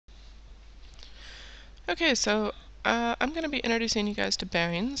Okay, so I'm going to be introducing you guys to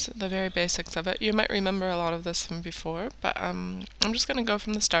bearings, the very basics of it. You might remember a lot of this from before, but I'm just going to go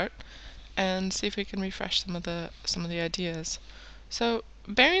from the start and see if we can refresh some of the ideas. So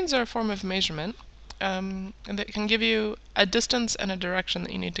bearings are a form of measurement that can give you a distance and a direction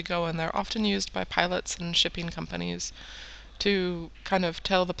that you need to go in. They're often used by pilots and shipping companies to kind of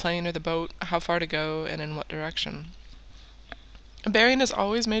tell the plane or the boat how far to go and in what direction. A bearing is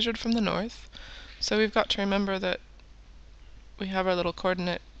always measured from the north. So we've got to remember that we have our little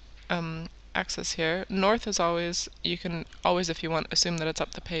coordinate axis here. North is always, you can always, if you want, assume that it's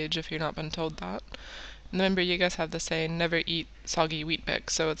up the page if you've not been told that. And remember, you guys have the saying, never eat soggy Weet-Bix.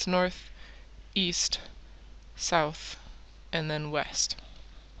 So it's north, east, south, and then west.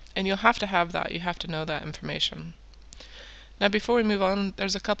 And you'll have to have that. You have to know that information. Now before we move on,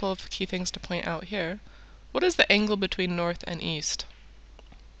 there's a couple of key things to point out here. What is the angle between north and east?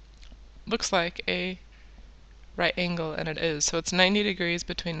 Looks like a right angle, and it is. So it's 90 degrees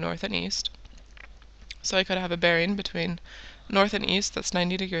between north and east. So I could have a bearing between north and east, that's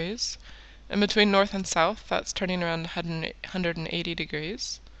 90 degrees. And between north and south, that's turning around 180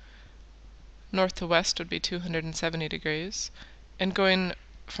 degrees. North to west would be 270 degrees. And going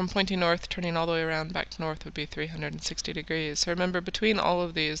from pointing north, turning all the way around back to north would be 360 degrees. So remember, between all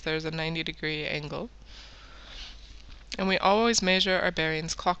of these, there's a 90-degree angle. And we always measure our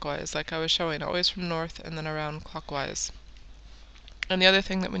bearings clockwise, like I was showing, always from north and then around clockwise. And the other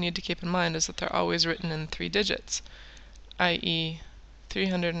thing that we need to keep in mind is that they're always written in 3 digits, i.e.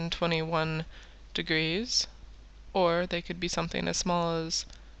 321 degrees, or they could be something as small as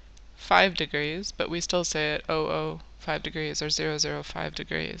 5 degrees, but we still say it 005 degrees or 005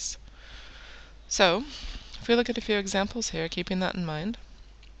 degrees. So, if we look at a few examples here, keeping that in mind,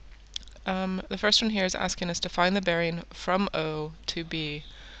 the first one here is asking us to find the bearing from O to B.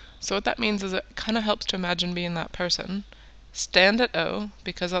 So what that means is it kind of helps to imagine being that person. Stand at O,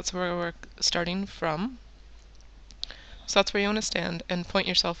 because that's where we're starting from. So that's where you want to stand, and point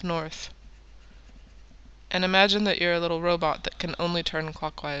yourself north. And imagine that you're a little robot that can only turn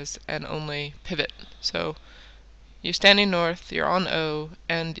clockwise and only pivot. So you're standing north, you're on O,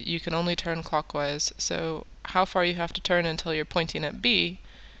 and you can only turn clockwise. So how far you have to turn until you're pointing at B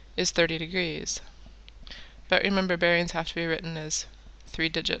is 30 degrees. But remember, bearings have to be written as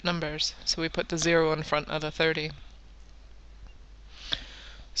 3-digit numbers, so we put the 0 in front of the 30.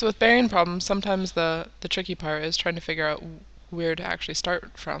 So with bearing problems, sometimes the tricky part is trying to figure out where to actually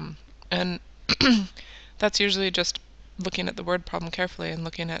start from. And that's usually just looking at the word problem carefully and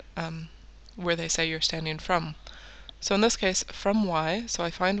looking at where they say you're standing from. So in this case, from Y, so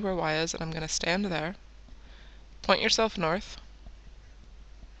I find where Y is, and I'm going to stand there. Point yourself north.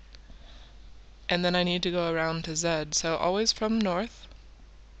 And then I need to go around to Z. So always from north,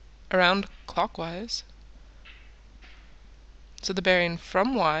 around clockwise. So the bearing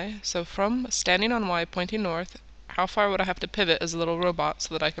from Y, so from standing on Y pointing north, how far would I have to pivot as a little robot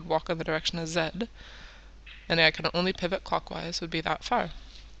so that I could walk in the direction of Z? And I can only pivot clockwise, would be that far.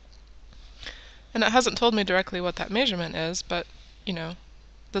 And it hasn't told me directly what that measurement is, but, you know,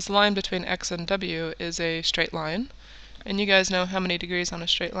 this line between X and W is a straight line. And you guys know how many degrees on a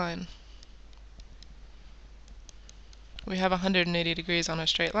straight line? We have 180 degrees on a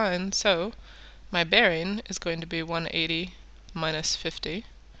straight line, so my bearing is going to be 180 minus 50,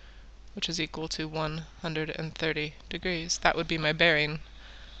 which is equal to 130 degrees. That would be my bearing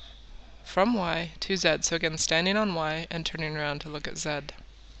from Y to Z. So again, standing on Y and turning around to look at Z.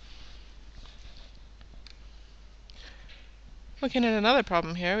 Looking at another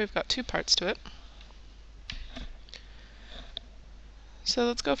problem here, we've got 2 parts to it. So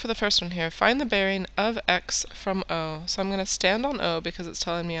let's go for the first one here. Find the bearing of X from O. So I'm going to stand on O because it's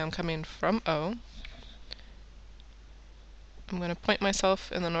telling me I'm coming from O. I'm going to point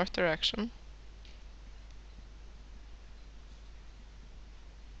myself in the north direction.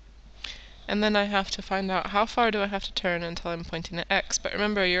 And then I have to find out how far do I have to turn until I'm pointing at X. But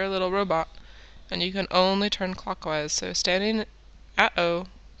remember, you're a little robot, and you can only turn clockwise. So standing at O,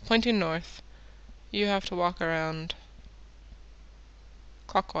 pointing north, you have to walk around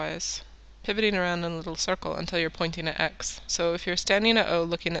clockwise, pivoting around in a little circle until you're pointing at X. So if you're standing at O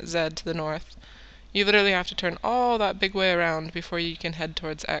looking at Z to the north, you literally have to turn all that big way around before you can head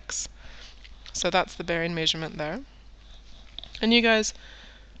towards X. So that's the bearing measurement there. And you guys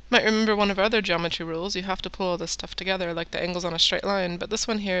might remember one of our other geometry rules. You have to pull all this stuff together like the angles on a straight line, but this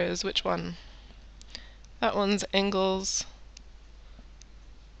one here is which one? That one's angles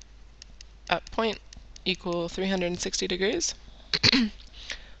at point equal 360 degrees.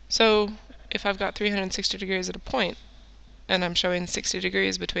 So if I've got 360 degrees at a point, and I'm showing 60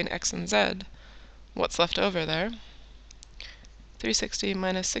 degrees between X and Z, what's left over there? 360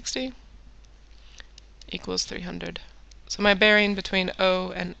 minus 60 equals 300. So my bearing between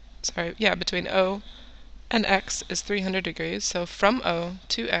O and, between O and X is 300 degrees. So from O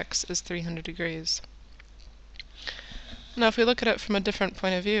to X is 300 degrees. Now if we look at it from a different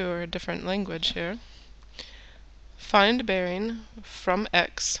point of view or a different language here, find bearing from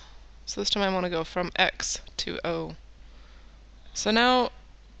X. So this time I want to go from X to O. So now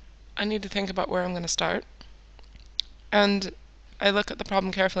I need to think about where I'm going to start. And I look at the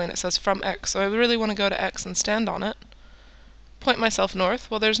problem carefully and it says from X. So I really want to go to X and stand on it. Point myself north.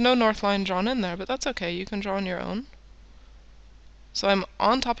 Well, there's no north line drawn in there, but that's okay. You can draw on your own. So I'm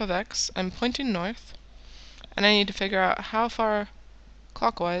on top of X. I'm pointing north. And I need to figure out how far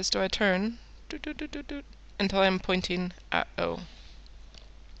clockwise do I turn until I'm pointing at O.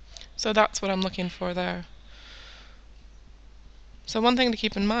 So that's what I'm looking for there. So one thing to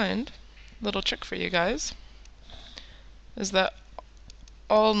keep in mind, little trick for you guys, is that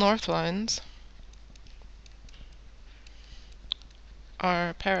all north lines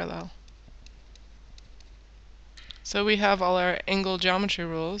are parallel. So we have all our angle geometry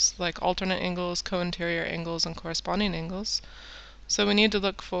rules, like alternate angles, co-interior angles, and corresponding angles. So we need to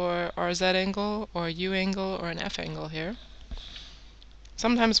look for our Z angle, or a U angle, or an F angle here.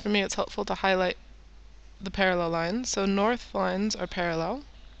 Sometimes for me it's helpful to highlight the parallel lines. So north lines are parallel.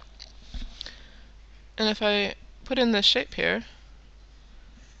 And if I put in this shape here,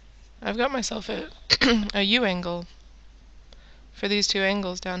 I've got myself a U angle for these two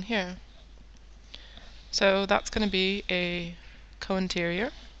angles down here. So that's going to be a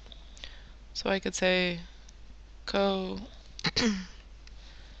co-interior. So I could say co-int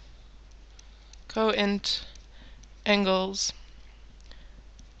angles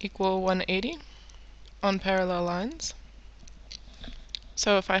equal 180 on parallel lines.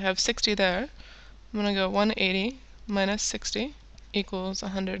 So if I have 60 there, I'm going to go 180 minus 60 equals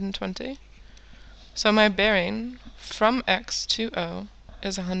 120. So my bearing from X to O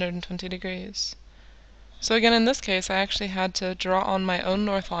is 120 degrees. So again, in this case, I actually had to draw on my own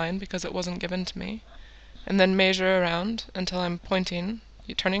north line because it wasn't given to me, and then measure around until I'm pointing,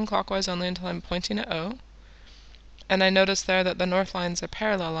 turning clockwise only until I'm pointing at O. And I noticed there that the north lines are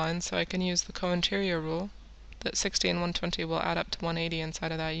parallel lines, so I can use the co-interior rule that 60 and 120 will add up to 180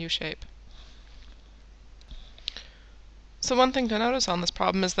 inside of that U shape. So one thing to notice on this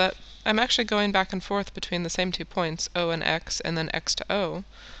problem is that I'm actually going back and forth between the same 2 points, O and X, and then X to O,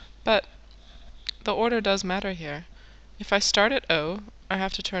 but the order does matter here. If I start at O, I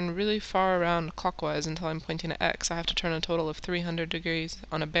have to turn really far around clockwise until I'm pointing at X. I have to turn a total of 300 degrees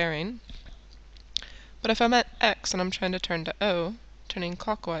on a bearing. But if I'm at X and I'm trying to turn to O, turning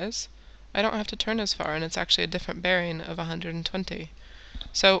clockwise, I don't have to turn as far, and it's actually a different bearing of 120.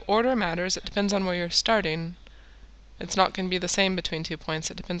 So order matters. It depends on where you're starting. It's not going to be the same between 2 points.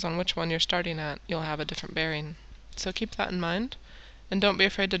 It depends on which one you're starting at. You'll have a different bearing. So keep that in mind. And don't be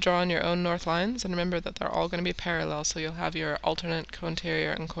afraid to draw on your own north lines, and remember that they're all going to be parallel, so you'll have your alternate,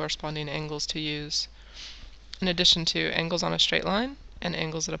 co-interior, and corresponding angles to use, in addition to angles on a straight line and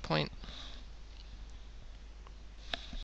angles at a point.